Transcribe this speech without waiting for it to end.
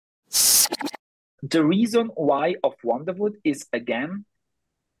the reason why of Wonderwood is again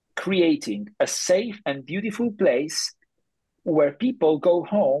creating a safe and beautiful place where people go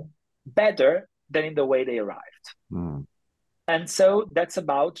home better than in the way they arrived. Mm. And so that's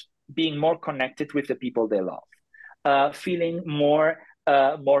about being more connected with the people they love, feeling more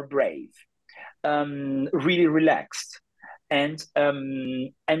brave, really relaxed, and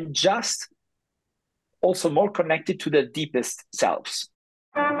just also more connected to the deepest selves.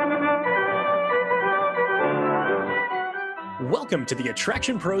 Welcome to the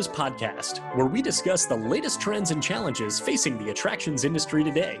Attraction Pros podcast, where we discuss the latest trends and challenges facing the attractions industry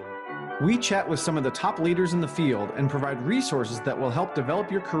today. We chat with some of the top leaders in the field and provide resources that will help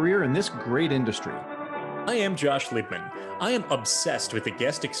develop your career in this great industry. I am Josh Liebman. I am obsessed with the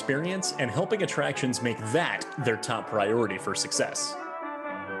guest experience and helping attractions make that their top priority for success.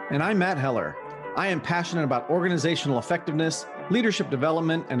 And I'm Matt Heller. I am passionate about organizational effectiveness, leadership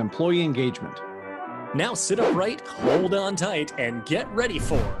development, and employee engagement. Now sit upright, hold on tight, and get ready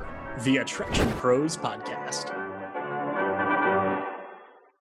for the Attraction Pros podcast.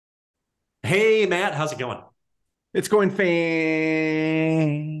 Hey, Matt, how's it going? It's going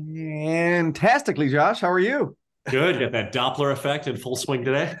fantastically, Josh. How are you? Good. Got that Doppler effect in full swing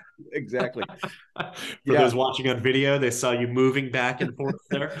today. Exactly. For those watching on video, they saw you moving back and forth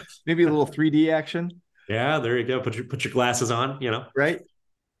there. Maybe a little 3D action. Yeah, there you go. Put your glasses on, Right.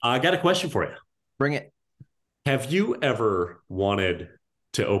 I got a question for you. Bring it. Have you ever wanted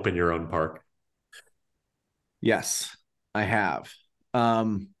to open your own park? Yes, I have.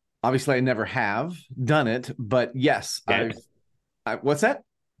 Obviously, I never have done it, but yes, what's that?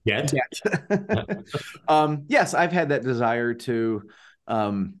 Yet? Yes, I've had that desire to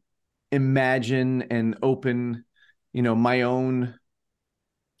imagine and open, my own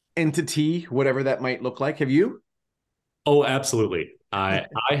entity, whatever that might look like. Have you? Oh, absolutely. I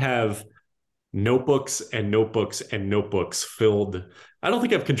have notebooks and notebooks and notebooks filled. I don't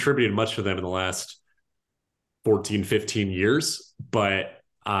think I've contributed much to them in the last 14, 15 years, but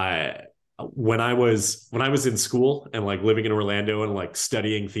when I was in school and like living in Orlando and like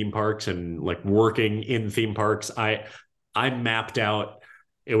studying theme parks and like working in theme parks, I mapped out,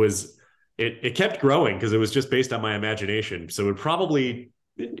 it kept growing because it was just based on my imagination. So it probably,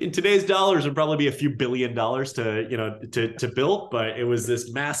 in today's dollars, would probably be a few $1 billion to build, but it was this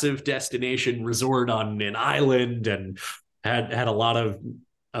massive destination resort on an island and had a lot of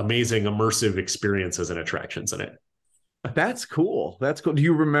amazing immersive experiences and attractions in it. That's cool. That's cool. Do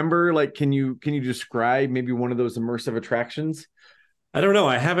you remember, like, can you describe maybe one of those immersive attractions? I don't know.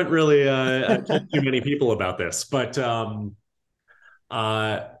 I haven't really told too many people about this, but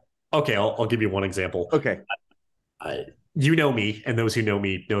okay, I'll give you one example. Okay. You know me, and those who know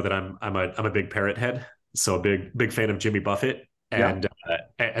me know that I'm a big parrot head, so a big fan of Jimmy Buffett, and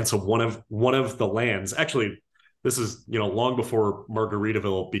so one of the lands, actually, this is long before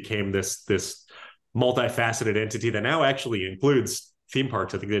Margaritaville became this multifaceted entity that now actually includes theme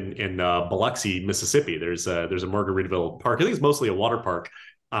parks. I think in Biloxi, Mississippi, there's a Margaritaville park. I think it's mostly a water park,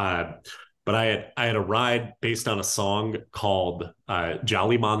 but I had a ride based on a song called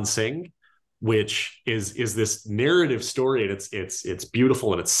Jolly Man Sing, which is this narrative story, and it's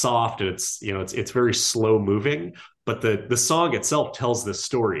beautiful and it's soft and it's very slow moving, but the song itself tells this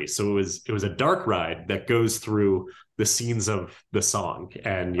story. So it was a dark ride that goes through the scenes of the song,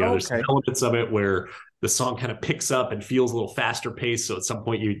 and there's some elements of it where the song kind of picks up and feels a little faster paced. So at some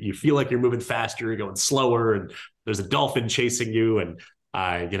point you feel like you're moving faster, you're going slower, and there's a dolphin chasing you, and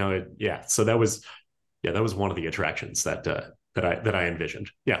So that was one of the attractions that I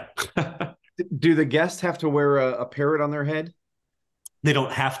envisioned. Yeah. Do the guests have to wear a parrot on their head? They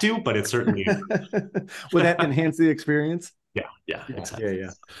don't have to, but it certainly would that enhance the experience? Yeah, exactly.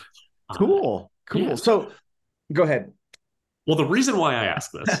 Yeah. Cool. Yeah. So go ahead. Well, the reason why I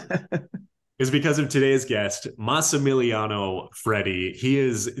ask this is because of today's guest, Massimiliano Freddi. He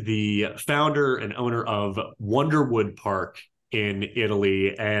is the founder and owner of Wonderwood Park in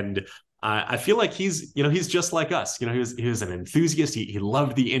Italy, and I feel like he's just like us. He was an enthusiast. He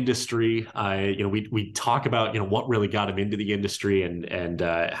loved the industry. We talk about what really got him into the industry and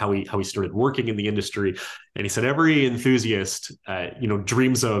how he started working in the industry. And he said every enthusiast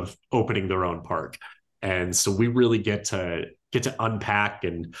dreams of opening their own park. And so we really get to unpack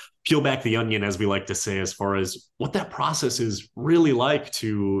and peel back the onion, as we like to say, as far as what that process is really like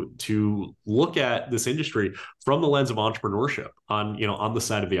to look at this industry from the lens of entrepreneurship on the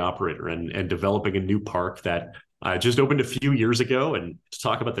side of the operator and developing a new park that just opened a few years ago, and to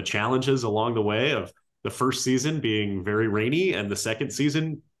talk about the challenges along the way of the first season being very rainy and the second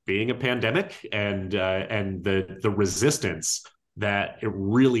season being a pandemic, and the resistance that it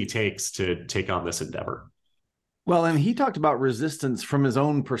really takes to take on this endeavor. Well, and he talked about resistance from his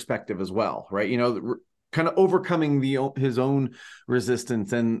own perspective as well, right? You know, kind of overcoming his own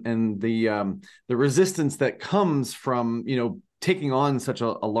resistance and the resistance that comes from, you know, taking on such a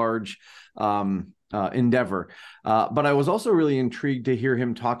large endeavor. But I was also really intrigued to hear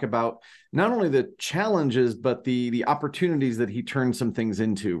him talk about not only the challenges, but the opportunities that he turned some things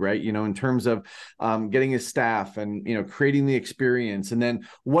into, right? You know, in terms of getting his staff and, you know, creating the experience, and then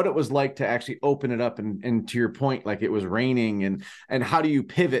what it was like to actually open it up. And to your point, like it was raining, and how do you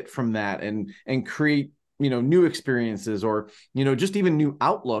pivot from that and create, you know, new experiences, or, you know, just even new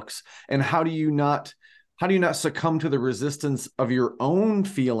outlooks, and how do you not succumb to the resistance of your own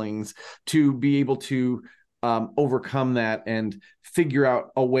feelings to be able to overcome that and figure out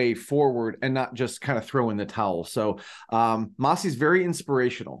a way forward and not just kind of throw in the towel. So Massi's very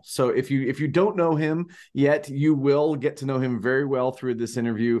inspirational. So if you don't know him yet, you will get to know him very well through this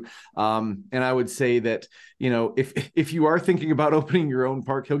interview. And I would say that, you know, if you are thinking about opening your own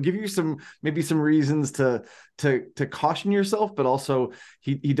park, he'll give you maybe some reasons to caution yourself, but also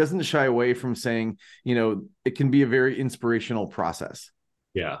he doesn't shy away from saying, you know, it can be a very inspirational process.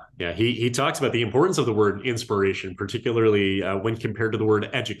 Yeah. He talks about the importance of the word inspiration, particularly when compared to the word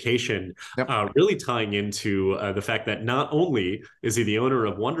education, Yep. really tying into the fact that not only is he the owner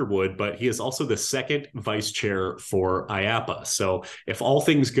of Wonderwood, but he is also the second vice chair for IAPA. So if all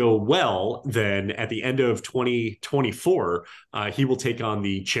things go well, then at the end of 2024, he will take on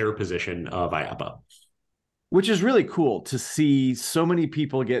the chair position of IAPA. Which is really cool to see so many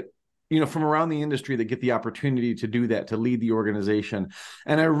people get, you know, from around the industry that get the opportunity to do that, to lead the organization.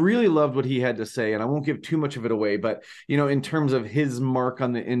 And I really loved what he had to say, and I won't give too much of it away, but, you know, in terms of his mark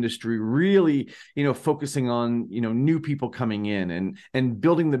on the industry, really, you know, focusing on, you know, new people coming in and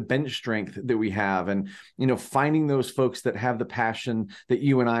building the bench strength that we have, and, you know, finding those folks that have the passion that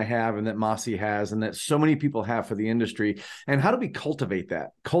you and I have, and that Massi has, and that so many people have for the industry. And how do we cultivate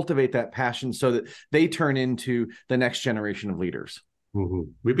that passion so that they turn into the next generation of leaders? Mm-hmm.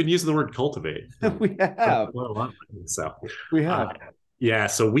 We've been using the word cultivate. We have. So we have. Yeah,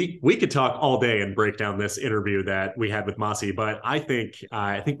 so we could talk all day and break down this interview that we had with Massi, but I think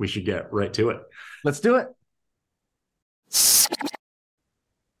we should get right to it. Let's do it.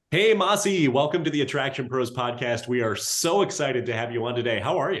 Hey, Massi, welcome to the Attraction Pros podcast. We are so excited to have you on today.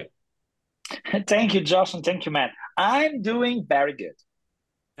 How are you? Thank you, Josh, and thank you, Matt. I'm doing very good.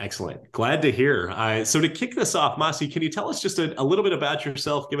 Excellent. Glad to hear. So to kick this off, Massi, can you tell us just a little bit about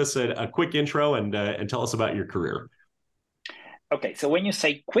yourself? Give us a quick intro and tell us about your career. Okay, so when you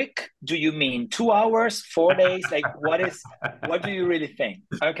say quick, do you mean 2 hours, 4 days? Like what do you really think?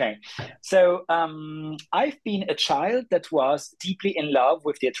 Okay, so I've been a child that was deeply in love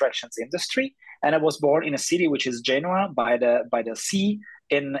with the attractions industry, and I was born in a city which is Genoa by the sea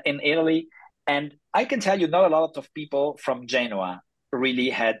in Italy. And I can tell you, not a lot of people from Genoa really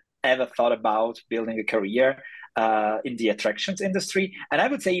had ever thought about building a career in the attractions industry, and I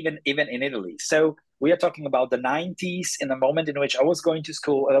would say even in Italy. So we are talking about the 90s, in the moment in which I was going to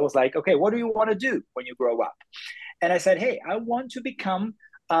school, and I was like, okay, what do you want to do when you grow up? And I said, hey, I want to become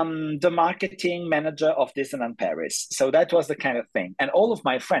the marketing manager of Disneyland Paris. So that was the kind of thing. And all of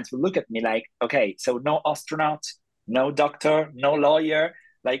my friends would look at me like, okay, so no astronaut, no doctor, no lawyer,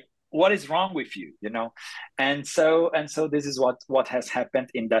 like, what is wrong with you, you know? And so this is what has happened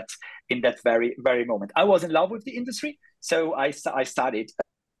in that very moment. I was in love with the industry, so I studied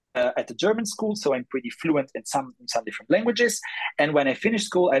at the German school, so I'm pretty fluent in some different languages. And when I finished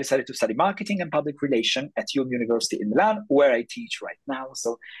school, I decided to study marketing and public relation at University in Milan, where I teach right now.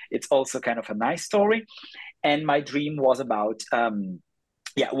 So it's also kind of a nice story. And my dream was about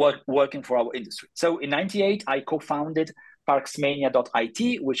working for our industry. So in '98, I co-founded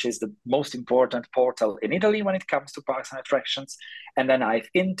parksmania.it, which is the most important portal in Italy when it comes to parks and attractions. And then I've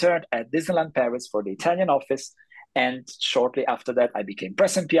interned at Disneyland Paris for the Italian office. And shortly after that, I became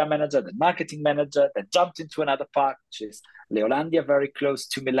press and PR manager, then marketing manager, then jumped into another park, which is Leolandia, very close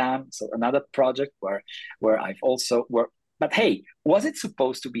to Milan. So another project where I've also worked. But hey, was it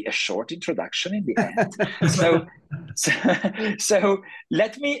supposed to be a short introduction in the end? So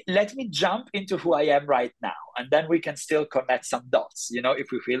let me jump into who I am right now, and then we can still connect some dots, you know, if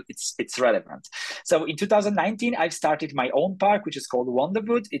we feel it's relevant. So in 2019, I started my own park, which is called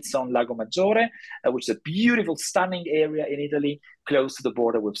Wonderwood. It's on Lago Maggiore, which is a beautiful, stunning area in Italy, close to the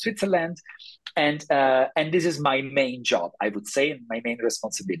border with Switzerland. And this is my main job, I would say, and my main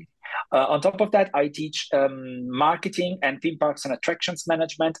responsibility. On top of that, I teach marketing and theme parks and attractions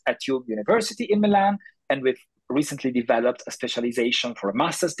management at University in Milan, and with recently developed a specialization for a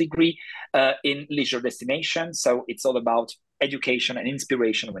master's degree in leisure destination. So it's all about education and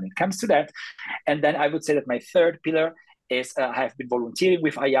inspiration when it comes to that. And then I would say that my third pillar is I have been volunteering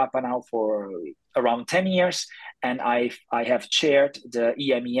with IAPA now for around 10 years, and I have chaired the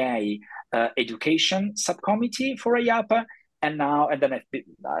EMEA education subcommittee for IAPA, and then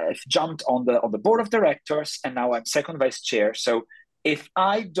I've jumped on the board of directors, and now I'm second vice chair. So if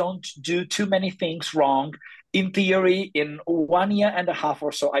I don't do too many things wrong, in theory, in 1 year and a half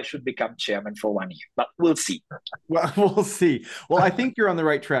or so, I should become chairman for 1 year, but we'll see. Well, we'll see. Well, I think you're on the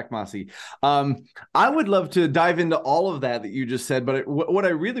right track, Massi. I would love to dive into all of that you just said, but what I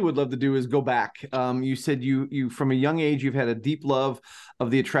really would love to do is go back. You said you from a young age, you've had a deep love of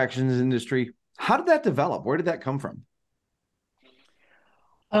the attractions industry. How did that develop? Where did that come from?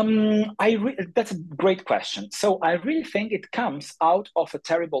 That's a great question. So I really think it comes out of a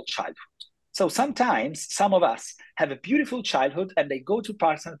terrible childhood. So sometimes some of us have a beautiful childhood and they go to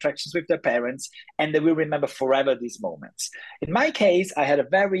parks and attractions with their parents and they will remember forever these moments. In my case, I had a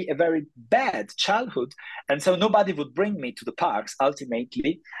very bad childhood. And so nobody would bring me to the parks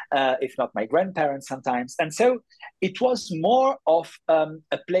ultimately, if not my grandparents sometimes. And so it was more of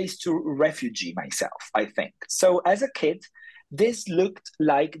a place to refugee myself, I think. So as a kid, this looked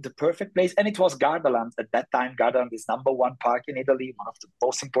like the perfect place, and it was Gardaland at that time. Gardaland is #1 park in Italy, one of the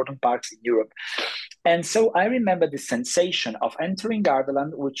most important parks in Europe. And so I remember the sensation of entering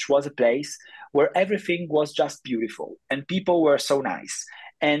Gardaland, which was a place where everything was just beautiful and people were so nice.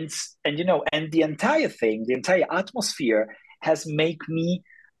 And the entire thing, the entire atmosphere has made me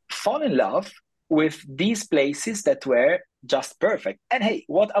fall in love with these places that were just perfect. And hey,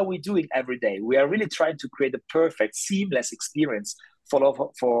 what are we doing every day? We are really trying to create a perfect, seamless experience for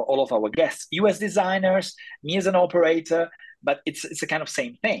all of our guests. You as designers, me as an operator, but it's a kind of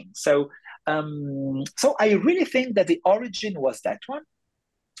same thing. So I really think that the origin was that one.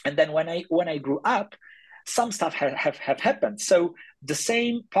 And then when I grew up, some stuff have happened. So the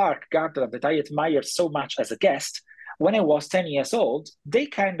same park, Gardaland, that I admired so much as a guest, when I was 10 years old, they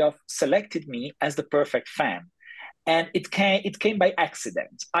kind of selected me as the perfect fan. And it came by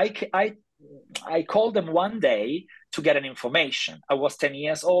accident. I called them one day to get an information. I was 10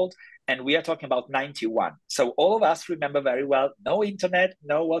 years old, and we are talking about 91. So all of us remember very well, no internet,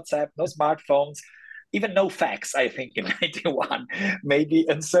 no WhatsApp, no smartphones, even no fax, I think, in 91, maybe.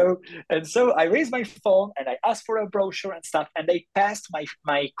 And so I raised my phone and I asked for a brochure and stuff, and they passed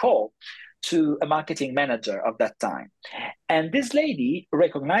my call to a marketing manager of that time. And this lady,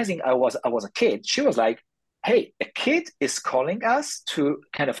 recognizing I was a kid, she was like, hey, a kid is calling us to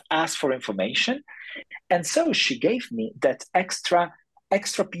kind of ask for information. And so she gave me that extra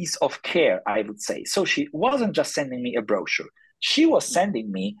piece of care, I would say. So she wasn't just sending me a brochure. She was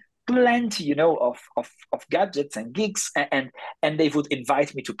sending me plenty, of gadgets and gigs, and they would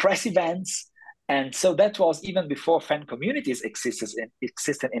invite me to press events. And so that was even before fan communities existed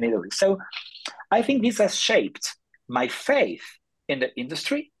in Italy. So I think this has shaped my faith in the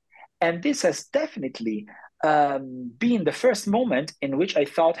industry. And this has definitely been the first moment in which I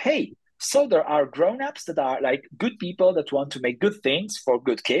thought, hey, so there are grown-ups that are like good people that want to make good things for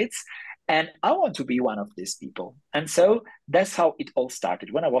good kids. And I want to be one of these people. And so that's how it all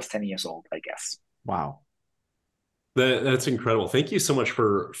started when I was 10 years old, I guess. Wow. That's incredible. Thank you so much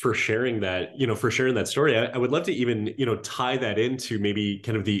for sharing that, for sharing that story. I would love to even, tie that into maybe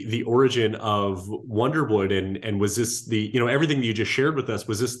kind of the origin of Wonderwood, and was this everything that you just shared with us,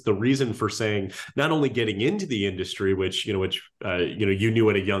 was this the reason for saying not only getting into the industry, which you knew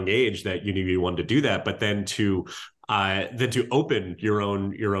at a young age that you knew you wanted to do that, but then to open your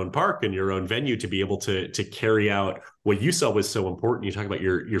own park and your own venue to be able to carry out what you saw was so important. You talk about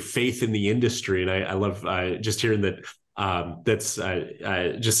your faith in the industry, and I love just hearing that. That's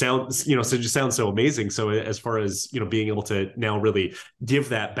just sounds so amazing. So as far as being able to now really give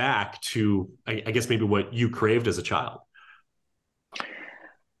that back to, I guess maybe what you craved as a child.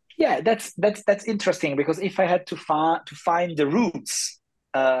 Yeah, that's interesting, because if I had to find the roots.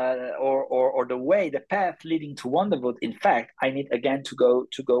 Or the way, the path leading to Wonderwood, in fact, I need again to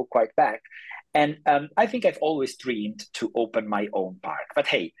go quite back. And I think I've always dreamed to open my own park. But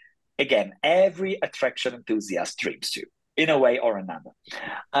hey, again, every attraction enthusiast dreams to, in a way or another.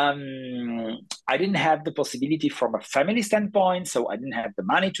 I didn't have the possibility from a family standpoint, so I didn't have the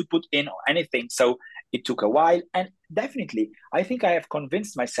money to put in or anything. So it took a while. And definitely, I think I have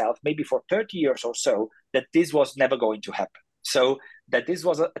convinced myself, maybe for 30 years or so, that this was never going to happen. So that this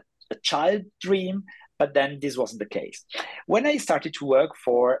was a child dream, but then this wasn't the case. When I started to work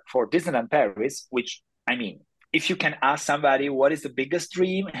for Disneyland Paris, which, I mean, if you can ask somebody what is the biggest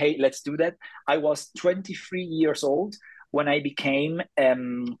dream, hey, let's do that. I was 23 years old when I became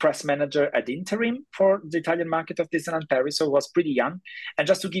press manager at Interim for the Italian market of Disneyland Paris, so I was pretty young. And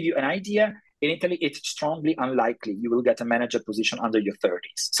just to give you an idea, in Italy, it's strongly unlikely you will get a manager position under your 30s.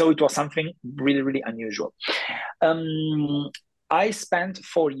 So it was something really, really unusual. I spent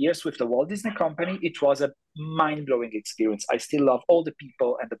 4 years with the Walt Disney Company. It was a mind-blowing experience. I still love all the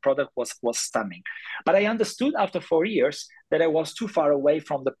people, and the product was stunning. But I understood after 4 years that I was too far away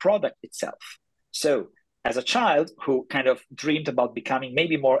from the product itself. So as a child who kind of dreamed about becoming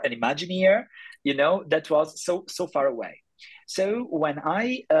maybe more an Imagineer, that was so far away. So when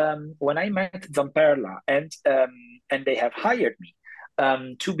I met Zamperla and they have hired me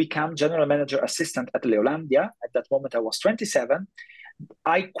to become general manager assistant at Leolandia. At that moment, I was 27.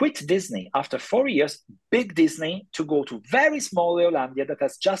 I quit Disney after 4 years, big Disney, to go to very small Leolandia that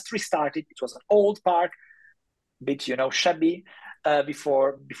has just restarted. It was an old park, bit shabby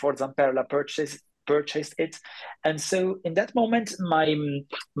before Zamperla purchased it. And so in that moment,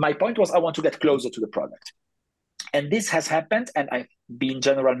 my point was I want to get closer to the product. And this has happened, and I've been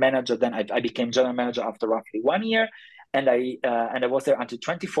general manager. Then I became general manager after roughly 1 year. And I was there until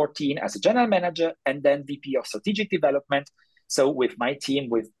 2014 as a general manager and then VP of strategic development. So with my team,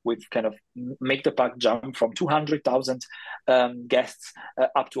 with kind of make the park jump from 200,000 guests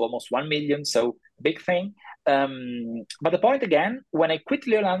up to almost 1 million. So big thing. But the point again, when I quit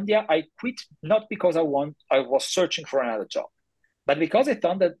Leolandia, I quit not because I was searching for another job, but because I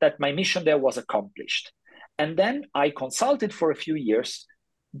thought that my mission there was accomplished. And then I consulted for a few years,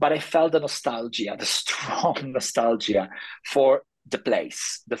 but I felt the strong nostalgia for the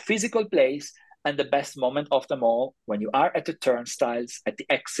place, the physical place, and the best moment of them all, when you are at the turnstiles, at the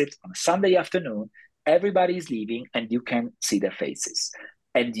exit on a Sunday afternoon, everybody is leaving and you can see their faces.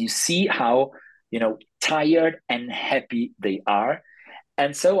 And you see how, tired and happy they are.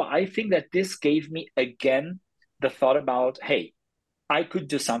 And so I think that this gave me, again, the thought about, hey, I could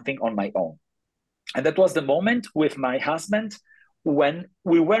do something on my own. And that was the moment with my husband when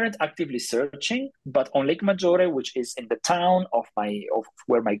we weren't actively searching, but on Lake Maggiore, which is in the town of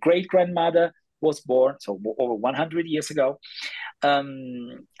where my great-grandmother was born, so over 100 years ago.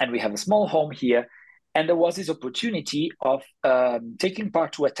 And we have a small home here. And there was this opportunity of taking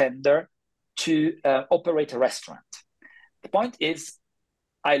part to a tender to operate a restaurant. The point is,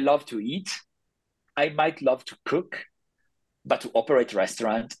 I love to eat. I might love to cook, but to operate a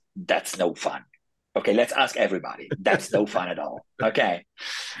restaurant, that's no fun. Okay, let's ask everybody. That's no fun at all. Okay.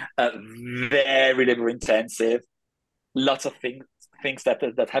 Very labor intensive, lots of things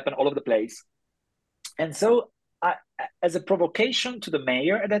that happen all over the place. And so as a provocation to the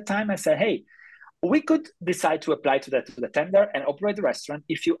mayor at that time, I said, hey, we could decide to apply to the tender and operate the restaurant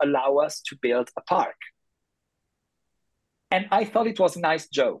if you allow us to build a park. And I thought it was a nice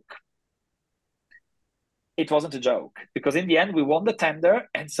joke. It wasn't a joke, because in the end we won the tender,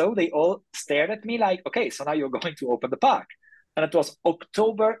 and so they all stared at me like, okay, so now you're going to open the park. And it was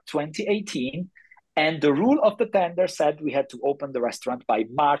October 2018, and the rule of the tender said we had to open the restaurant by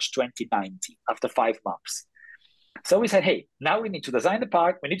March 2019, after 5 months. So we said, hey, now we need to design the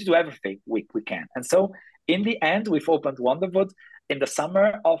park, we need to do everything we can. And so in the end, we've opened Wonderwood in the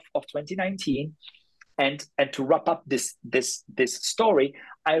summer of 2019. And to wrap up this story,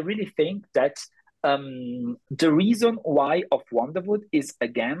 I really think that the reason why of Wonderwood is,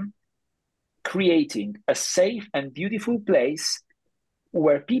 again, creating a safe and beautiful place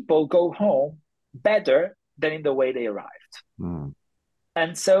where people go home better than in the way they arrived.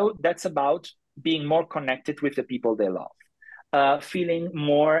 And so that's about being more connected with the people they love, feeling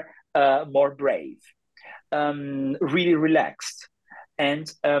more brave, really relaxed,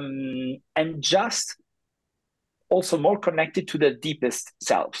 and just also more connected to their deepest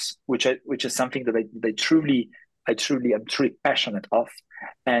selves, which is something that I truly am passionate of.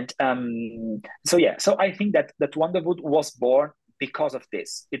 And so I think that Wonderwood was born because of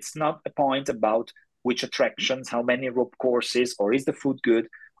this. It's not a point about which attractions, how many rope courses, or is the food good.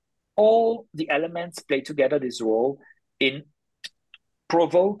 All the elements play together this role in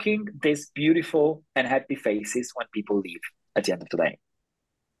provoking these beautiful and happy faces when people leave at the end of the day.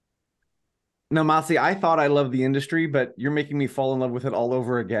 No, Massi, I thought I loved the industry, but you're making me fall in love with it all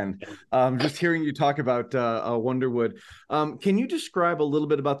over again. Just hearing you talk about Wonderwood. Can you describe a little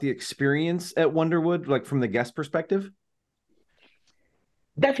bit about the experience at Wonderwood, like from the guest perspective?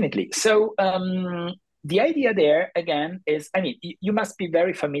 Definitely. So the idea there, again, is, you must be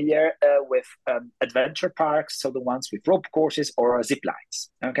very familiar with adventure parks, so the ones with rope courses or zip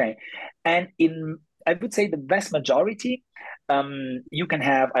lines. Okay. And I would say the vast majority, you can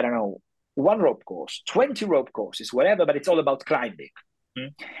have, one rope course, 20 rope courses, whatever, but it's all about climbing.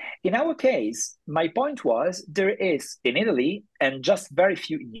 In our case, my point was there is in Italy and just very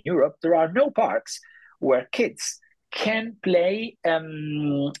few in Europe, there are no parks where kids can play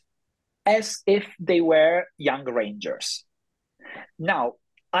as if they were young rangers. Now,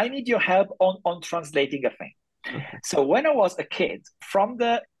 I need your help on translating a thing. Okay. So when I was a kid, from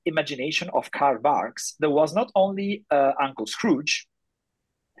the imagination of Karl Barks, there was not only Uncle Scrooge,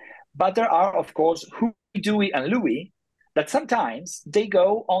 but there are, of course, Huey, Dewey, and Louie, that sometimes they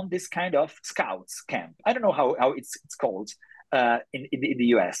go on this kind of scouts camp. I don't know how it's called in the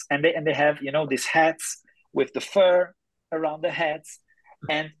US. And they have, these hats with the fur around the heads.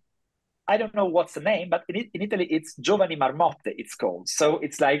 And I don't know what's the name, but in Italy, it's Giovani Marmotte, it's called. So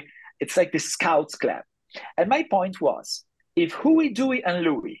it's like the Scouts Club. And my point was, if Huey, Dewey, and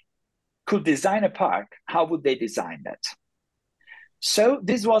Louie could design a park, how would they design that? So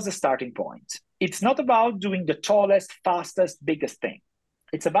this was the starting point. It's not about doing the tallest, fastest, biggest thing.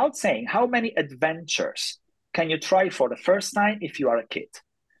 It's about saying how many adventures can you try for the first time if you are a kid?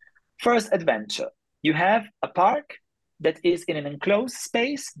 First adventure, you have a park that is in an enclosed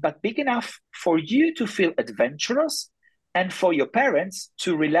space, but big enough for you to feel adventurous and for your parents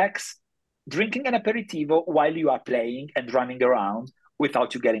to relax, drinking an aperitivo while you are playing and running around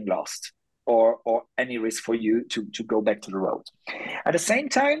without you getting lost or any risk for you to go back to the road. At the same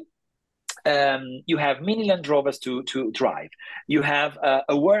time, you have mini Land Rovers to drive. You have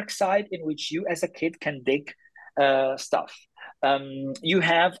a work site in which you as a kid can dig stuff. You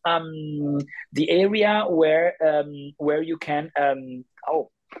have the area where you can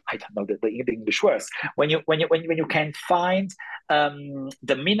I don't know the English words, when you can find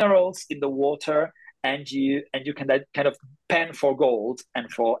the minerals in the water, and you can kind of pan for gold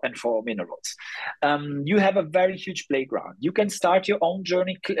and for minerals. You have a very huge playground. You can start your own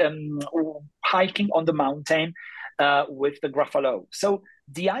journey hiking on the mountain with the Gruffalo. So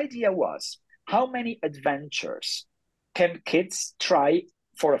the idea was, how many adventures can kids try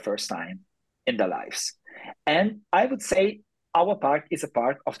for a first time in their lives? And I would say our park is a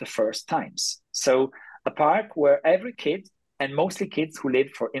park of the first times. So a park where every kid, and mostly kids who live,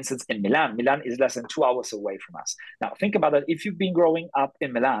 for instance, in Milan. Milan is less than 2 hours away from us. Now, think about it. If you've been growing up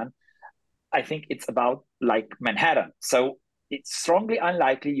in Milan, I think it's about like Manhattan. So it's strongly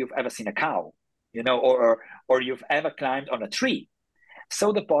unlikely you've ever seen a cow, or you've ever climbed on a tree.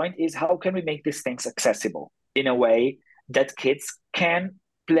 So the point is, how can we make these things accessible in a way that kids can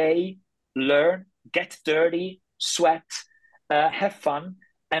play, learn, get dirty, sweat, have fun,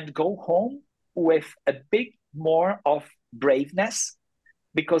 and go home with a bit more of braveness,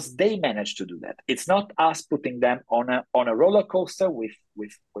 because they managed to do that. It's not us putting them on a roller coaster with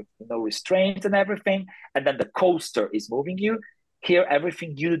restraint and everything, and then the coaster is moving you. Here,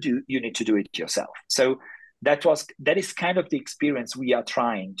 everything you do, you need to do it yourself. So that is kind of the experience we are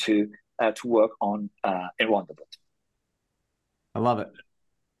trying to work on in Wonderwood. I love it.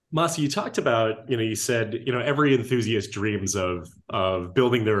 Massi, you talked about, you said, every enthusiast dreams of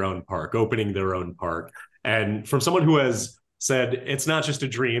building their own park, opening their own park. And from someone who has said it's not just a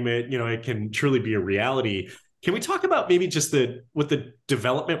dream, it can truly be a reality. Can we talk about maybe just what the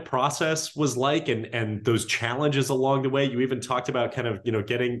development process was like and those challenges along the way? You even talked about kind of,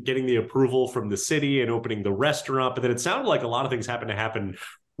 getting the approval from the city and opening the restaurant, but then it sounded like a lot of things happen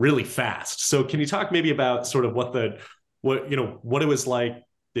really fast. So can you talk maybe about sort of what it was like?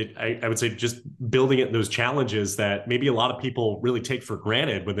 I would say just building it, those challenges that maybe a lot of people really take for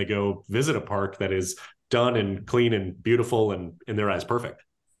granted when they go visit a park that is done and clean and beautiful and in their eyes perfect.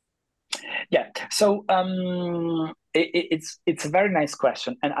 Yeah, so it's a very nice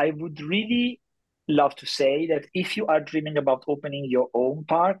question, and I would really love to say that if you are dreaming about opening your own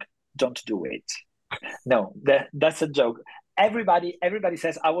park, don't do it. No, that's a joke. Everybody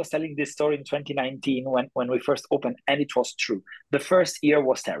says, I was telling this story in 2019 when we first opened, and it was true. The first year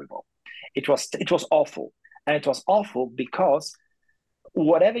was terrible. It was awful, and it was awful because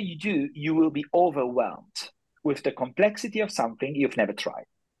whatever you do, you will be overwhelmed with the complexity of something you've never tried.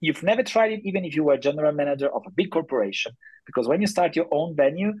 You've never tried it, even if you were general manager of a big corporation, because when you start your own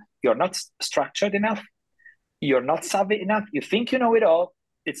venue, you're not structured enough. You're not savvy enough. You think you know it all.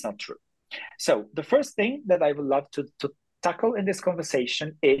 It's not true. So the first thing that I would love to tackle in this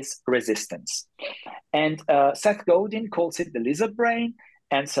conversation is resistance. And Seth Godin calls it the lizard brain.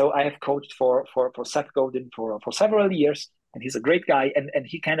 And so I have coached for Seth Godin for several years. And he's a great guy, and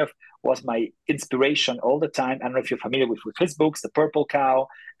he kind of was my inspiration all the time. I don't know if you're familiar with his books, The Purple Cow,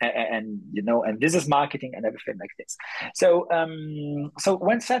 and This Is Marketing and everything like this. So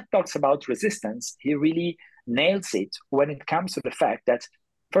when Seth talks about resistance, he really nails it when it comes to the fact that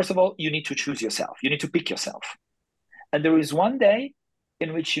First of all, you need to choose yourself. You need to pick yourself. And there is one day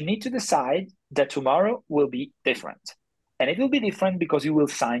in which you need to decide that tomorrow will be different. And it will be different because you will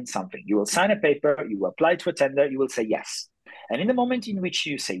sign something. You will sign a paper, you will apply to a tender, you will say yes. And in the moment in which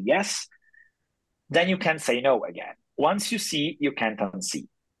you say yes, then you can say no again. Once you see, you can't unsee.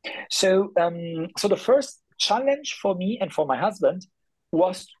 So the first challenge for me and for my husband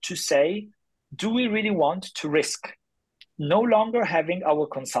was to say, do we really want to risk no longer having our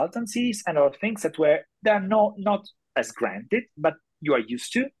consultancies and our things that they're not as granted, but you are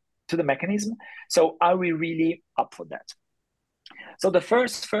used to the mechanism. So are we really up for that? So the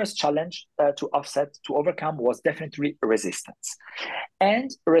first challenge to overcome was definitely resistance. And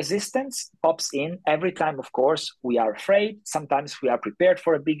resistance pops in every time, of course, we are afraid. Sometimes we are prepared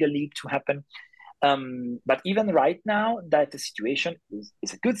for a bigger leap to happen. But even right now that the situation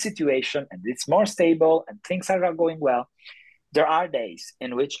is a good situation and it's more stable and things are going well, there are days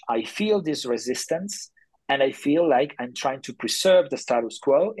in which I feel this resistance and I feel like I'm trying to preserve the status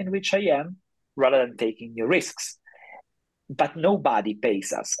quo in which I am rather than taking new risks. But nobody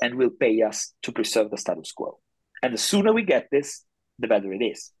pays us and will pay us to preserve the status quo. And the sooner we get this, the better it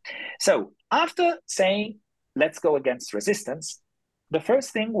is. So after saying, let's go against resistance, the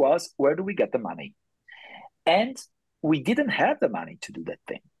first thing was, where do we get the money? And we didn't have the money to do that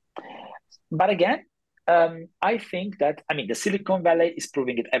thing. But again, I think that, the Silicon Valley is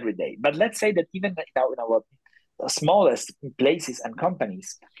proving it every day. But let's say that even in our smallest places and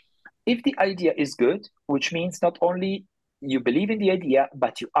companies, if the idea is good, which means not only you believe in the idea,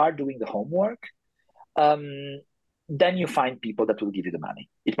 but you are doing the homework, then you find people that will give you the money.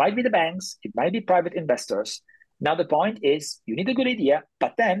 It might be the banks, it might be private investors. Now, the point is you need a good idea,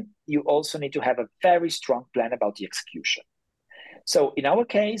 but then you also need to have a very strong plan about the execution. So in our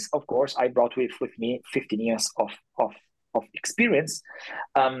case, of course, I brought with me 15 years of experience,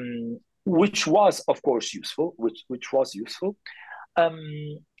 which was, of course, useful, which was useful.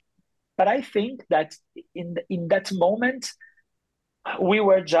 But I think that in that moment, we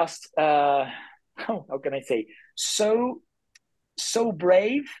were just, how can I say, so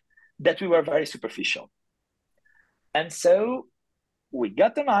brave that we were very superficial. And so we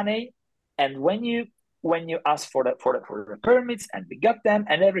got the money, and when you ask for the permits, and we got them,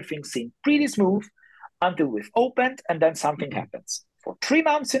 and everything seemed pretty smooth until we've opened, and then something happens. For 3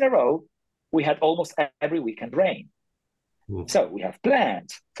 months in a row, we had almost every weekend rain. So we have planned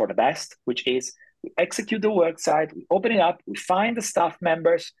for the best, which is we execute the work site, we open it up, we find the staff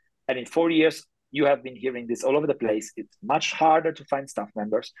members, and in 4 years, you have been hearing this all over the place. It's much harder to find staff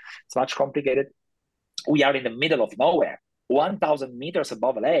members. It's much complicated. We are in the middle of nowhere, 1,000 meters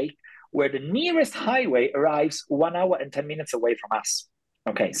above a lake, where the nearest highway arrives 1 hour and 10 minutes away from us.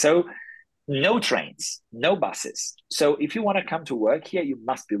 Okay, so no trains, no buses. So if you want to come to work here, you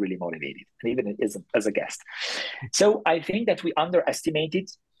must be really motivated, and even as a guest. So I think that we underestimated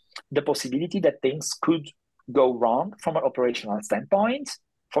the possibility that things could go wrong from an operational standpoint.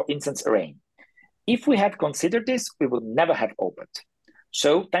 For instance, rain. If we had considered this, we would never have opened.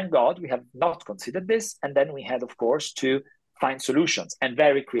 So thank God we have not considered this. And then we had, of course, to find solutions, and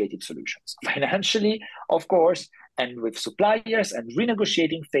very creative solutions, financially, of course, and with suppliers and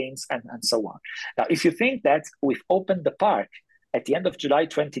renegotiating things and so on. Now, if you think that we've opened the park at the end of July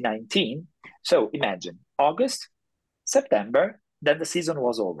 2019, so imagine August, September, then the season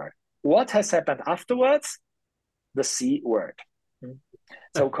was over. What has happened afterwards? The C word.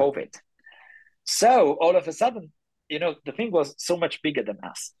 So COVID. So all of a sudden, the thing was so much bigger than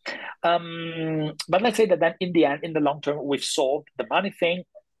us. But let's say that then in the end, in the long term, we've solved the money thing.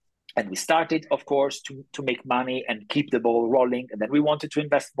 And we started, of course, to make money and keep the ball rolling. And then we wanted to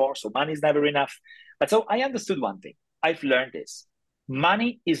invest more. So money is never enough. But so I understood one thing. I've learned this.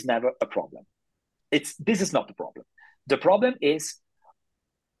 Money is never a problem. This is not the problem. The problem is,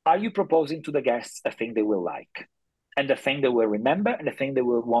 are you proposing to the guests a thing they will like? And the thing they will remember, and the thing they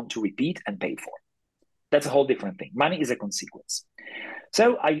will want to repeat and pay for? That's a whole different thing. Money is a consequence.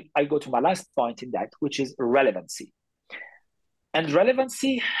 So I go to my last point in that, which is relevancy. And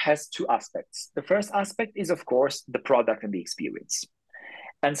relevancy has 2 aspects. The first aspect is, of course, the product and the experience.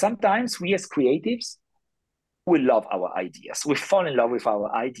 And sometimes we as creatives, we love our ideas. We fall in love with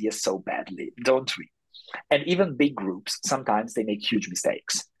our ideas so badly, don't we? And even big groups, sometimes they make huge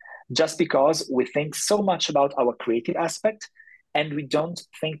mistakes just because we think so much about our creative aspect, and we don't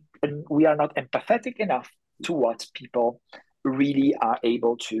think, and we are not empathetic enough to what people really are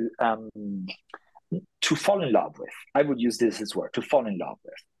able to fall in love with. I would use this as word, to fall in love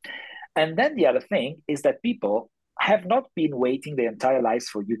with. And then the other thing is that people have not been waiting their entire lives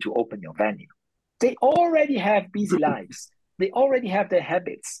for you to open your venue. They already have busy lives. they already have their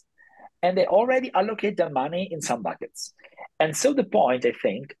habits and they already allocate their money in some buckets. And so the point, I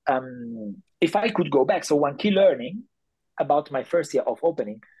think, if I could go back, so one key learning about my first year of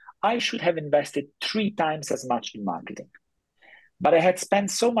opening, I should have invested 3 times as much in marketing. But I had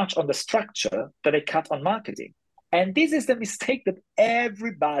spent so much on the structure that I cut on marketing. And this is the mistake that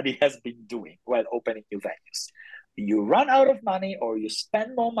everybody has been doing while opening new venues. You run out of money or you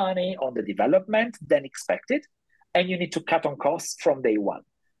spend more money on the development than expected, and you need to cut on costs from day one.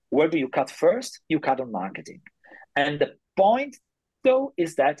 Where do you cut first? You cut on marketing. And the point, though,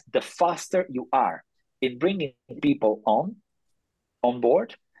 is that the faster you are in bringing people on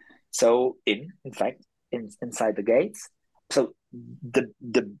board, so in fact, inside the gates, so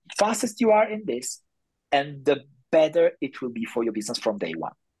the fastest you are in this, and the better it will be for your business from day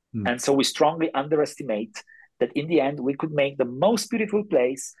one. And so we strongly underestimate that in the end, we could make the most beautiful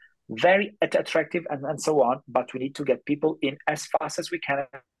place, very attractive and so on, but we need to get people in as fast as we can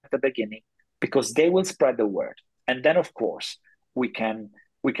at the beginning, because they will spread the word. And then, of course, we can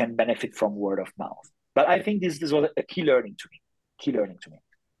benefit from word of mouth. But I think this was a key learning to me.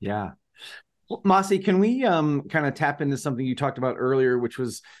 Yeah. Well, Massi, can we kind of tap into something you talked about earlier, which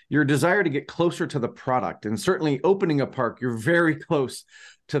was your desire to get closer to the product? And certainly opening a park, you're very close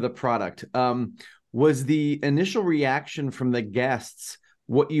to the product. Was the initial reaction from the guests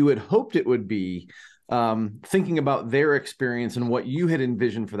what you had hoped it would be, thinking about their experience and what you had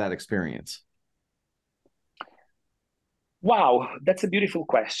envisioned for that experience? Wow, that's a beautiful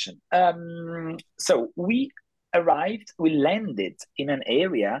question. So we landed in an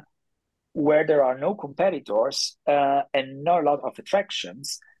area where there are no competitors and not a lot of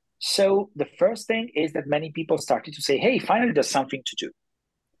attractions. So the first thing is that many people started to say, hey, finally there's something to do.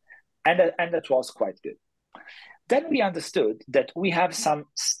 And that was quite good. Then we understood that we have some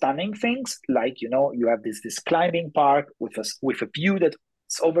stunning things, like, you have this climbing park with a view that's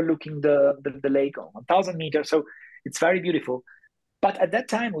overlooking the lake on 1,000 meters. So it's very beautiful. But at that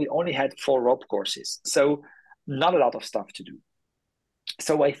time, we only had 4 rope courses. So not a lot of stuff to do.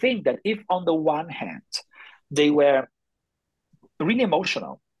 So I think that if on the one hand, they were really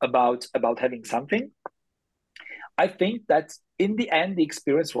emotional about having something, I think that in the end, the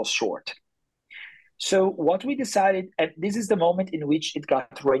experience was short. So what we decided, and this is the moment in which it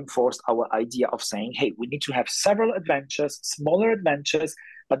got reinforced, our idea of saying, hey, we need to have several adventures, smaller adventures,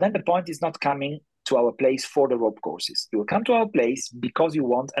 but then the point is not coming to our place for the rope courses. You will come to our place because you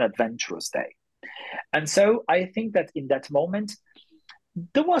want an adventurous day. And so I think that in that moment,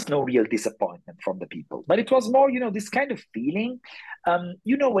 there was no real disappointment from the people, but it was more, this kind of feeling,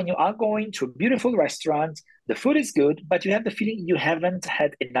 when you are going to a beautiful restaurant, the food is good, but you have the feeling you haven't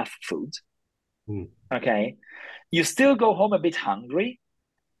had enough food. Okay. You still go home a bit hungry,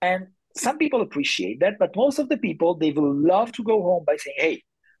 and some people appreciate that, but most of the people, they will love to go home by saying, hey,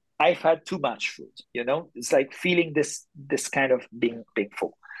 I've had too much food. It's like feeling this kind of being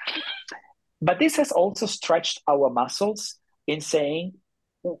full. But this has also stretched our muscles in saying,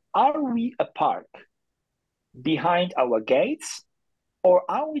 are we a park behind our gates, or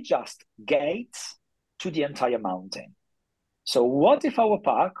are we just gates to the entire mountain? So what if our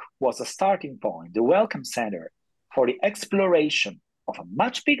park was a starting point, the welcome center for the exploration of a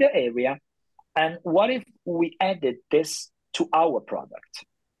much bigger area? And what if we added this to our product?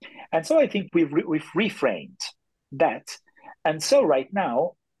 And so I think we've reframed that. And so right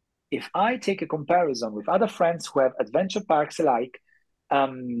now, if I take a comparison with other friends who have adventure parks alike,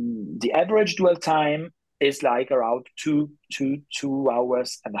 the average dwell time is like around 2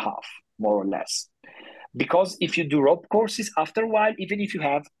 hours and a half, more or less. Because if you do rope courses, after a while, even if you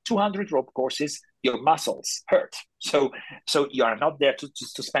have 200 rope courses, your muscles hurt. So you are not there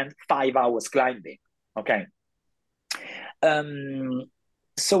to spend 5 hours climbing. Okay.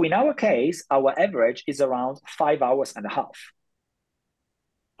 So in our case, our average is around 5 hours and a half.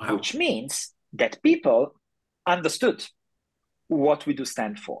 Wow. Which means that people understood what we do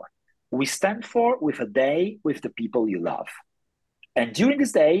stand for. We stand for with a day with the people you love. And during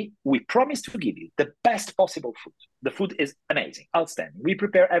this day, we promise to give you the best possible food. The food is amazing, outstanding. We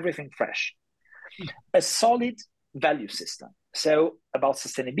prepare everything fresh. A solid value system. So about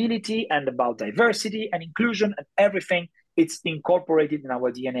sustainability and about diversity and inclusion and everything, it's incorporated in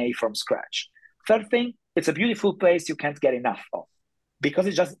our DNA from scratch. Third thing, it's a beautiful place you can't get enough of, because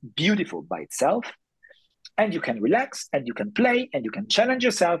it's just beautiful by itself. And you can relax, and you can play, and you can challenge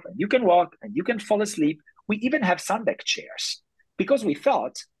yourself, and you can walk, and you can fall asleep. We even have sundeck chairs, because we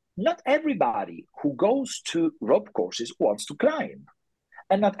thought not everybody who goes to rope courses wants to climb.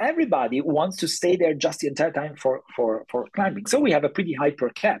 And not everybody wants to stay there just the entire time for climbing. So we have a pretty high per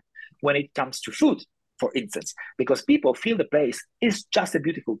cap when it comes to food. for instance, because people feel the place is just a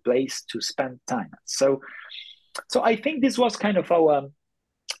beautiful place to spend time at. So I think this was kind of our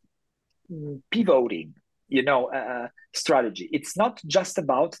pivoting, strategy. It's not just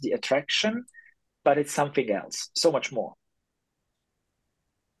about the attraction, but it's something else, so much more.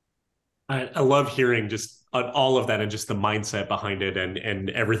 I love hearing just all of that and just the mindset behind it and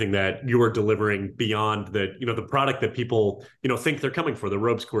everything that you are delivering beyond the product that people think they're coming for, the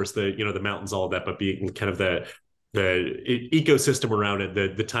ropes course, the mountains, all of that, but being kind of the ecosystem around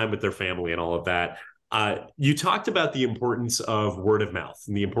it, the time with their family and all of that. You talked about the importance of word of mouth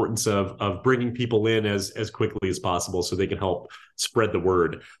and the importance of bringing people in as quickly as possible so they can help spread the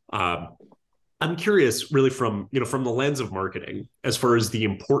word. I'm curious, really, from the lens of marketing, as far as the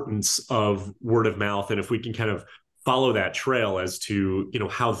importance of word of mouth, and if we can kind of follow that trail as to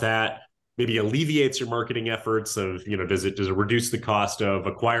how that maybe alleviates your marketing efforts. Of does it reduce the cost of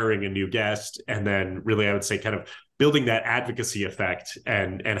acquiring a new guest, and then really, I would say, kind of building that advocacy effect,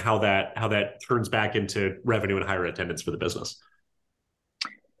 and how that turns back into revenue and higher attendance for the business.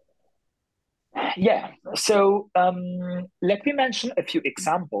 Yeah, so let me mention a few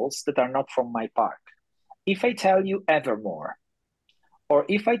examples that are not from my park. If I tell you Evermore, or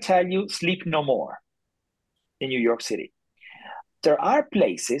if I tell you Sleep No More in New York City, there are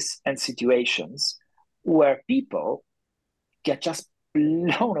places and situations where people get just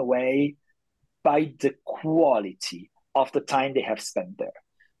blown away by the quality of the time they have spent there,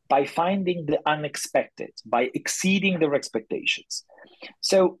 by finding the unexpected, by exceeding their expectations.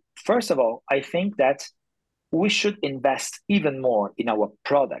 So first of all, I think that we should invest even more in our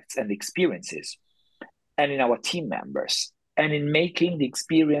products and experiences and in our team members and in making the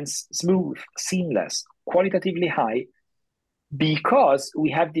experience smooth, seamless, qualitatively high, because we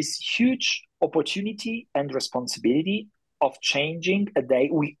have this huge opportunity and responsibility of changing a day.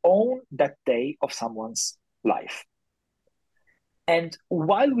 We own that day of someone's life. And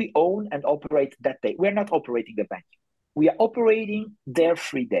while we own and operate that day, we're not operating the venue. We are operating their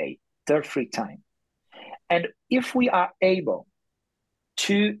free day, their free time. And if we are able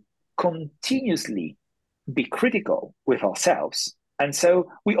to continuously be critical with ourselves, and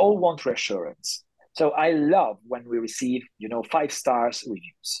so we all want reassurance. So I love when we receive, 5 stars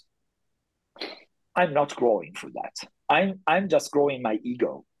reviews. I'm not growing for that. I'm just growing my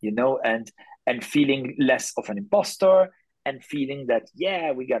ego, and feeling less of an imposter and feeling that,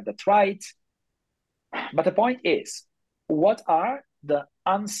 yeah, we got that right. But the point is, what are the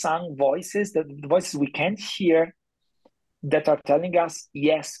unsung voices, the voices we can't hear, that are telling us,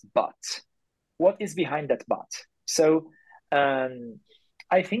 yes, but? What is behind that but? So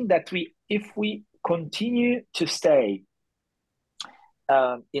I think that if we continue to stay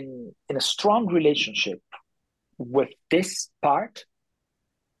in a strong relationship with this part,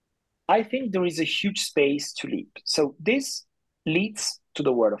 I think there is a huge space to leap. So this leads to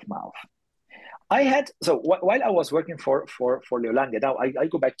the word of mouth. While I was working for Leolandia, now I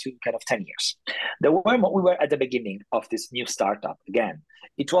go back to kind of 10 years. We were at the beginning of this new startup again.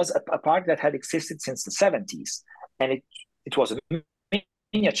 It was a park that had existed since the 70s, and it was a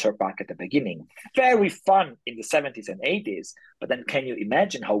miniature park at the beginning. Very fun in the 70s and 80s, but then can you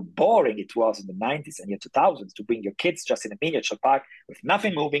imagine how boring it was in the 90s and 2000s to bring your kids just in a miniature park with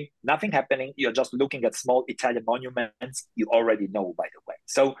nothing moving, nothing happening. You're just looking at small Italian monuments you already know, by the way.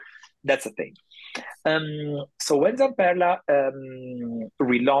 So that's the thing. So when Zamperla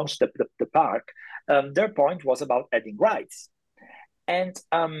relaunched the park, their point was about adding rides. And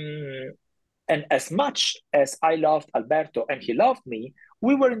as much as I loved Alberto and he loved me,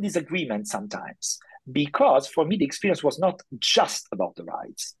 we were in disagreement sometimes, because for me, the experience was not just about the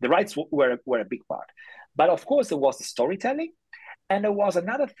rides. The rides were a big part. But of course, there was the storytelling. And there was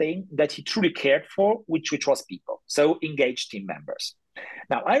another thing that he truly cared for, which was people. So engaged team members.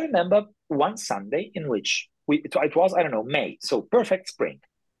 Now, I remember one Sunday in which it was, I don't know, May. So perfect spring,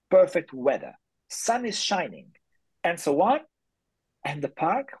 perfect weather, sun is shining, and so on. And the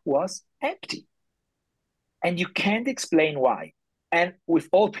park was empty. And you can't explain why. And we've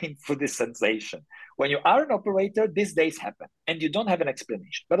all been through this sensation. When you are an operator, these days happen and you don't have an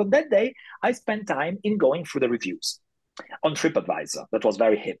explanation. But on that day, I spent time in going through the reviews on TripAdvisor. That was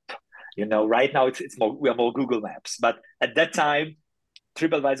very hip. Right now we are more Google Maps. But at that time,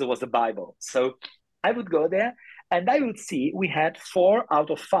 TripAdvisor was the Bible. So I would go there and I would see we had 4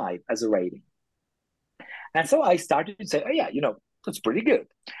 out of 5 as a rating. And so I started to say, oh yeah, that's pretty good.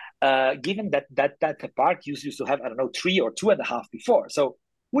 Given that the park used to have, I don't know, 3 or 2.5 before. So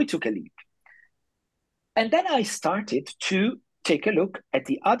we took a leap. And then I started to take a look at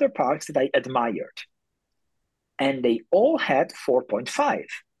the other parks that I admired. And they all had 4.5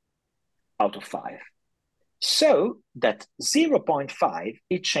 out of 5. So that zero point 0.5,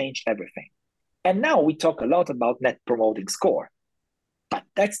 it changed everything. And now we talk a lot about net promoting score, but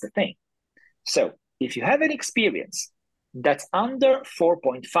that's the thing. So if you have an experience that's under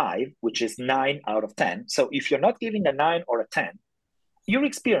 4.5, which is 9 out of 10, so if you're not giving a 9 or a 10, your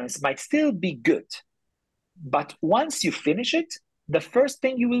experience might still be good. But once you finish it, the first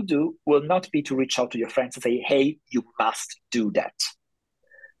thing you will do will not be to reach out to your friends and say, hey, you must do that.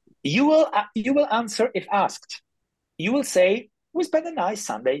 You will answer if asked. You will say, we spent a nice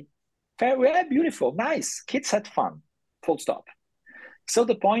Sunday. Fair, yeah, beautiful, nice. Kids had fun. Full stop. So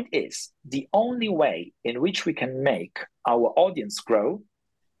the point is, the only way in which we can make our audience grow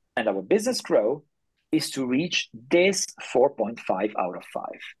and our business grow is to reach this 4.5 out of 5.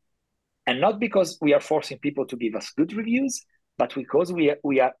 And not because we are forcing people to give us good reviews, but because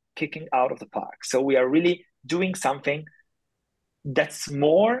we are kicking out of the park. So we are really doing something that's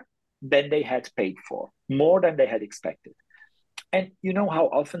more than they had paid for, more than they had expected. And you know how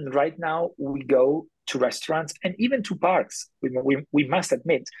often right now we go to restaurants and even to parks, we must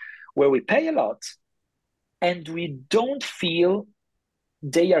admit, where we pay a lot and we don't feel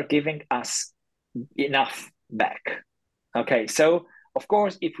they are giving us enough back. Okay, so of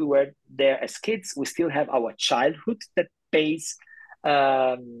course, if we were there as kids, we still have our childhood that pays,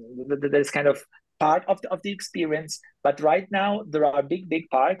 that is kind of part of the experience. But right now, there are big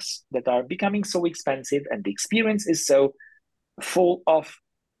parks that are becoming so expensive and the experience is so full of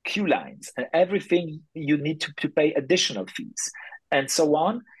queue lines and everything you need to pay additional fees and so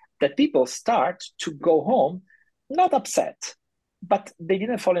on, that people start to go home not upset, but they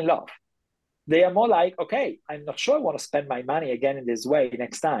didn't fall in love. They are more like, okay, I'm not sure I want to spend my money again in this way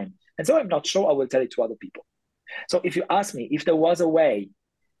next time. And so I'm not sure I will tell it to other people. So if you ask me if there was a way,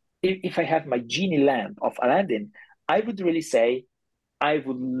 if I have my genie lamp of Aladdin, I would really say I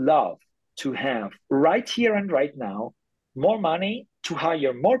would love to have right here and right now more money to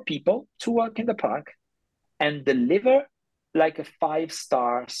hire more people to work in the park and deliver like a 5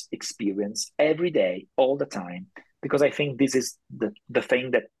 stars experience every day, all the time, because I think this is the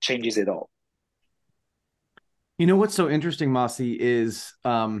thing that changes it all. You know what's so interesting, Masi, is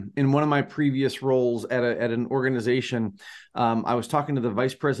in one of my previous roles at an organization, I was talking to the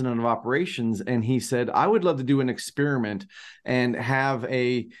vice president of operations, and he said, I would love to do an experiment and have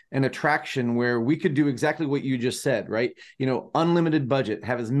an attraction where we could do exactly what you just said, right? You know, unlimited budget,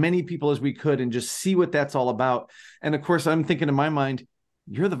 have as many people as we could and just see what that's all about. And of course, I'm thinking in my mind,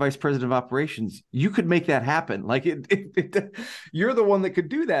 you're the vice president of operations. You could make that happen. Like you're the one that could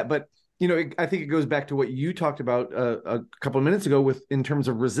do that. But you know, I think it goes back to what you talked about a couple of minutes ago in terms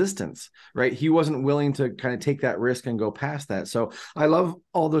of resistance, right? He wasn't willing to kind of take that risk and go past that. So I love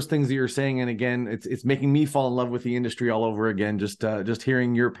all those things that you're saying. And again, it's making me fall in love with the industry all over again, just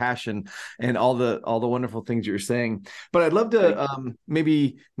hearing your passion and all the wonderful things you're saying. But I'd love to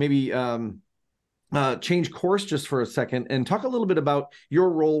maybe change course just for a second and talk a little bit about your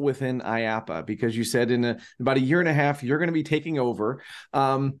role within IAPA, because you said in about a year and a half, you're going to be taking over.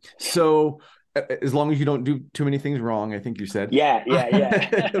 So as long as you don't do too many things wrong, I think you said. Yeah.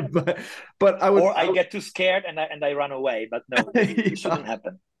 but I get too scared and I run away, but no, it shouldn't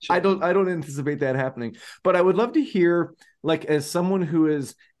happen. I don't anticipate that happening, but I would love to hear, like, as someone who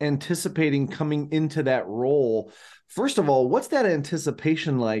is anticipating coming into that role, first of all, what's that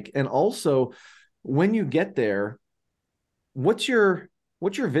anticipation like? And also, when you get there, what's your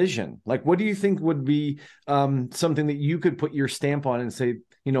vision? Like, what do you think would be something that you could put your stamp on and say,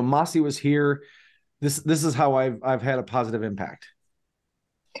 you know, Masi was here. This is how I've had a positive impact.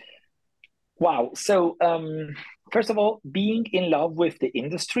 Wow. So first of all, being in love with the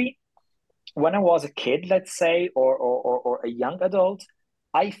industry, when I was a kid, let's say, or a young adult,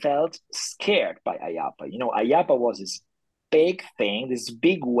 I felt scared by IAPA. You know, IAPA was this big thing, this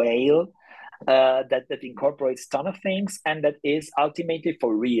big whale that incorporates ton of things and that is ultimately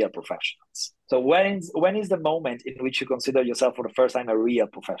for real professionals. So when is the moment in which you consider yourself for the first time a real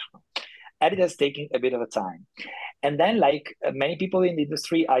professional? And it has taken a bit of a time. And then, like many people in the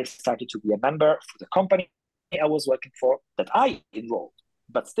industry, I started to be a member for the company I was working for that I enrolled.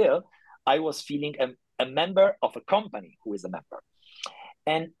 But still, I was feeling a member of a company who is a member.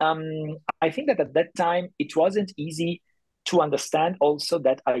 And I think that at that time, it wasn't easy to understand also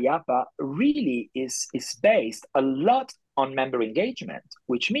that IAPA really is based a lot on member engagement,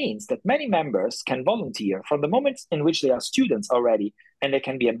 which means that many members can volunteer from the moment in which they are students already, and they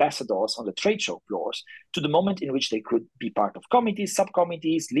can be ambassadors on the trade show floors, to the moment in which they could be part of committees,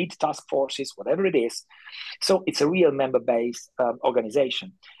 subcommittees, lead task forces, whatever it is. So it's a real member-based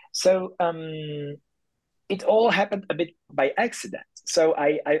organization. So it all happened a bit by accident. So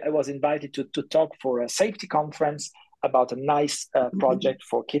I was invited to talk for a safety conference about a nice project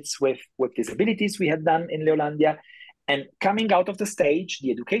for kids with disabilities we had done in Leolandia. And coming out of the stage,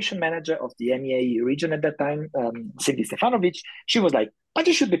 the education manager of the MEA region at that time, Cindy Stefanovic, she was like, but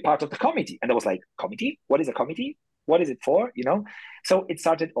you should be part of the committee. And I was like, committee? What is a committee? What is it for? You know? So it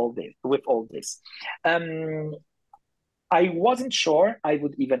started with all this. I wasn't sure I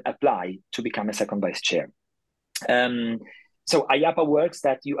would even apply to become a second vice chair. So IAPA works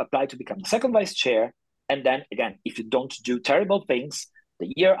that you apply to become the second vice chair. And then again, if you don't do terrible things,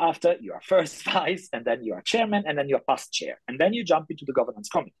 the year after you are first vice, and then you are chairman, and then you are past chair. And then you jump into the governance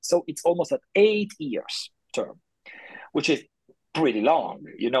committee. So it's almost an 8 years term, which is pretty long.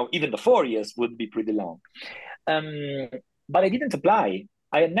 You know, even the 4 years would be pretty long. But I didn't apply.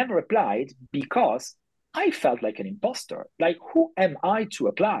 I had never applied because I felt like an imposter. Like, who am I to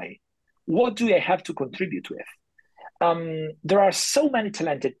apply? What do I have to contribute with? There are so many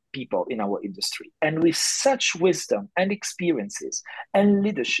talented people in our industry and with such wisdom and experiences and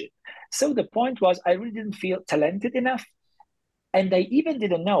leadership. So the point was, I really didn't feel talented enough. And I even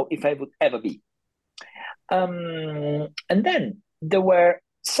didn't know if I would ever be. And then there were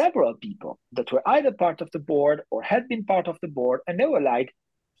several people that were either part of the board or had been part of the board. And they were like,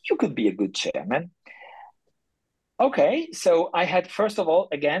 you could be a good chairman. Okay, so I had, first of all,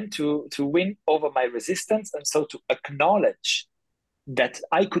 again, to win over my resistance, and so to acknowledge that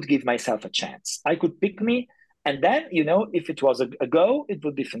I could give myself a chance. I could pick me, and then, you know, if it was a go, it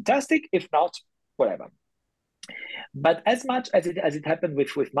would be fantastic. If not, whatever. But as much as it happened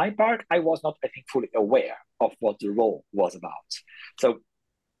with my part, I was not, I think, fully aware of what the role was about. So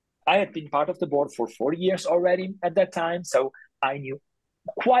I had been part of the board for 4 years already at that time, so I knew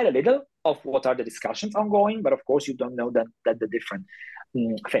quite a little of what are the discussions ongoing, but of course you don't know that the different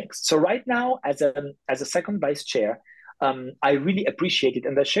things. So right now, as a second vice chair, I really appreciate it,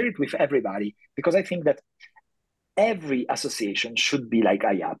 and I share it with everybody because I think that every association should be like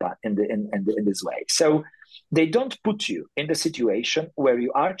IAPA in this way. So they don't put you in the situation where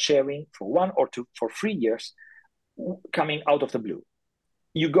you are chairing for 1 or 2 for 3 years, coming out of the blue.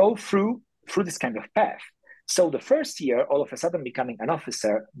 You go through this kind of path. So the first year, all of a sudden becoming an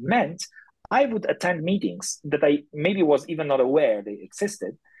officer meant I would attend meetings that I maybe was even not aware they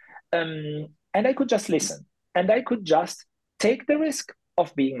existed. And I could just listen. And I could just take the risk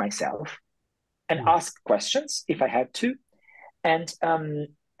of being myself and ask questions if I had to. And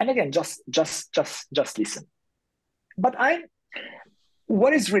again, just listen. But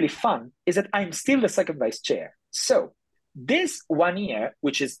what is really fun is that I'm still the second vice chair. So this 1 year,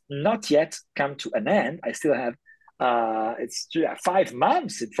 which is not yet come to an end, I still have it's 5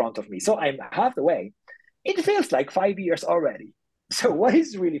 months in front of me. So I'm half the way. It feels like 5 years already. So what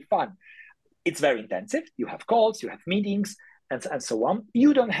is really fun? It's very intensive. You have calls, you have meetings, and so on.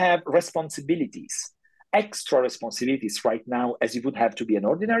 You don't have responsibilities, extra responsibilities right now, as you would have to be an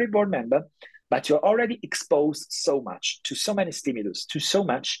ordinary board member, but you're already exposed so much to so many stimulus, to so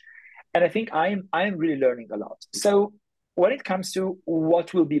much. And I think I'm really learning a lot. So when it comes to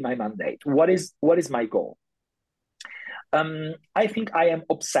what will be my mandate, what is my goal? I think I am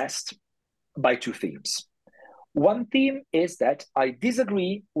obsessed by 2 themes. One theme is that I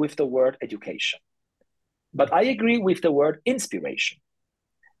disagree with the word education, but I agree with the word inspiration.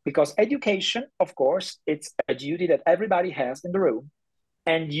 Because education, of course, it's a duty that everybody has in the room,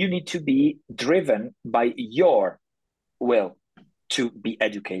 and you need to be driven by your will to be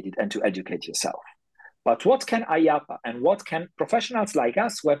educated and to educate yourself. But what can IAPA and what can professionals like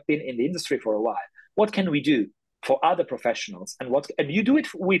us who have been in the industry for a while, what can we do for other professionals? And you do it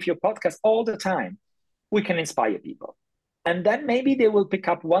with your podcast all the time. We can inspire people. And then maybe they will pick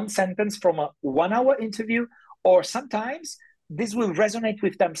up one sentence from a 1-hour interview, or sometimes this will resonate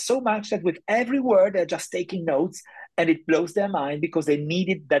with them so much that with every word, they're just taking notes, and it blows their mind because they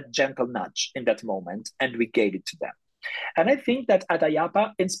needed that gentle nudge in that moment, and we gave it to them. And I think that at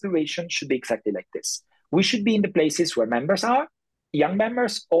IAPA, inspiration should be exactly like this. We should be in the places where members are, young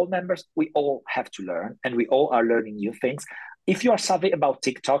members, old members. We all have to learn, and we all are learning new things. If you are savvy about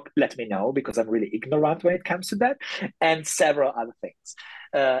TikTok, let me know, because I'm really ignorant when it comes to that, and several other things.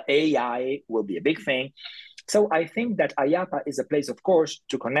 AI will be a big thing. So I think that IAPA is a place, of course,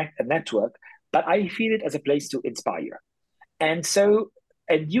 to connect a network, but I feel it as a place to inspire. And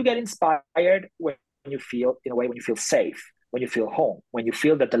you get inspired when you feel, in a way, when you feel safe, when you feel home, when you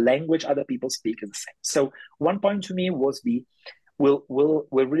feel that the language other people speak is the same. So one point to me will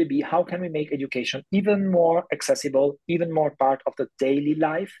really be, how can we make education even more accessible, even more part of the daily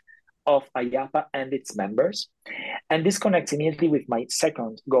life of IAPA and its members. And this connects immediately with my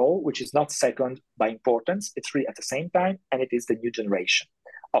second goal, which is not second by importance, it's really at the same time, and it is the new generation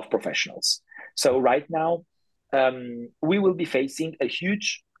of professionals. So right now, we will be facing a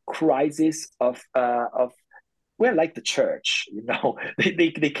huge crisis of we're like the church,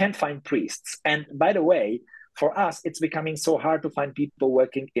 they can't find priests. And by the way, for us, it's becoming so hard to find people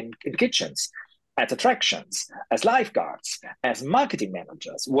working in kitchens, at attractions, as lifeguards, as marketing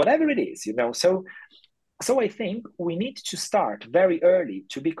managers, whatever it is, So I think we need to start very early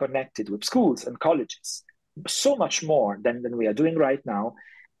to be connected with schools and colleges, so much more than we are doing right now,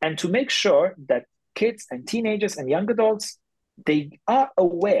 and to make sure that kids and teenagers and young adults, they are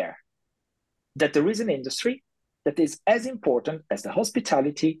aware that there is an industry that is as important as the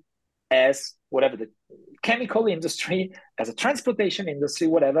hospitality, as whatever the chemical industry, as a transportation industry,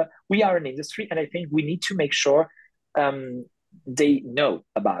 whatever. We are an industry, and I think we need to make sure they know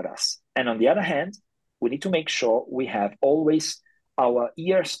about us. And on the other hand, we need to make sure we have always our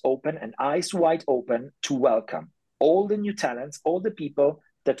ears open and eyes wide open to welcome all the new talents, all the people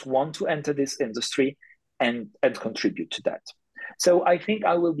that want to enter this industry and contribute to that. So I think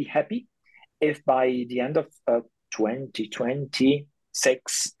I will be happy if by the end of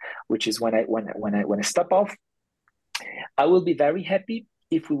 2026, which is when I step off, I will be very happy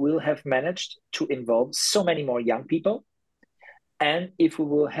if we will have managed to involve so many more young people, and if we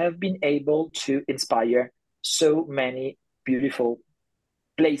will have been able to inspire so many beautiful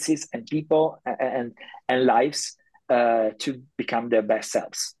places and people and lives to become their best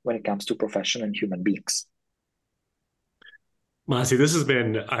selves when it comes to profession and human beings. Massi, this has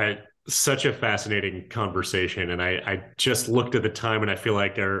been such a fascinating conversation, and I just looked at the time, and I feel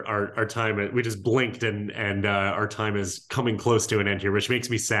like our time, we just blinked, and our time is coming close to an end here, which makes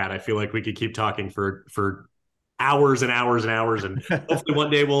me sad. I feel like we could keep talking for hours and hours and hours, and hopefully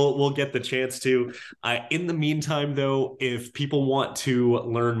one day we'll get the chance to. In the meantime, though, if people want to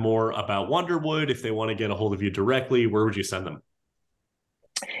learn more about Wonderwood, if they want to get a hold of you directly, where would you send them?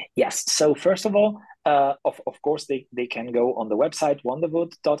 Yes. So first of all, of course, they can go on the website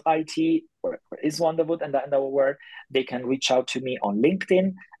wonderwood.it, where is Wonderwood and our work. They can reach out to me on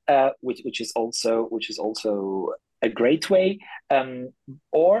LinkedIn, which is also a great way,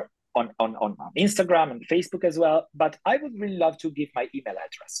 or on Instagram and Facebook as well. But I would really love to give my email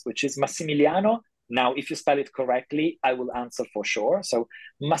address, which is Massimiliano. Now, if you spell it correctly, I will answer for sure. So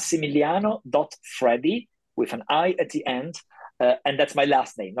Massimiliano.Freddi with an I at the end. And that's my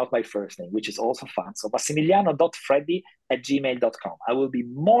last name, not my first name, which is also fun. So Massimiliano.Freddi@gmail.com. I will be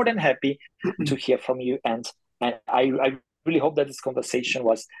more than happy to hear from you. And I really hope that this conversation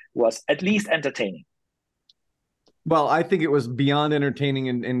was at least entertaining. Well, I think it was beyond entertaining,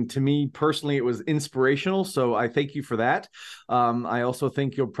 and to me personally, it was inspirational. So I thank you for that. I also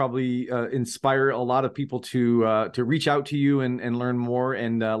think you'll probably inspire a lot of people to reach out to you and learn more.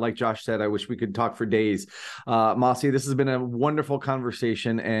 And like Josh said, I wish we could talk for days. Massi, this has been a wonderful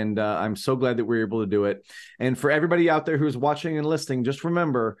conversation, and I'm so glad that we're able to do it. And for everybody out there who's watching and listening, just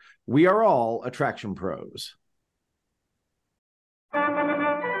remember, we are all attraction pros.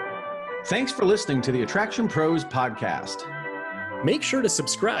 Thanks for listening to the Attraction Pros podcast. Make sure to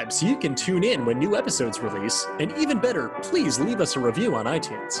subscribe so you can tune in when new episodes release, and even better, please leave us a review on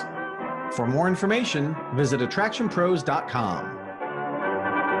iTunes. For more information, visit attractionpros.com.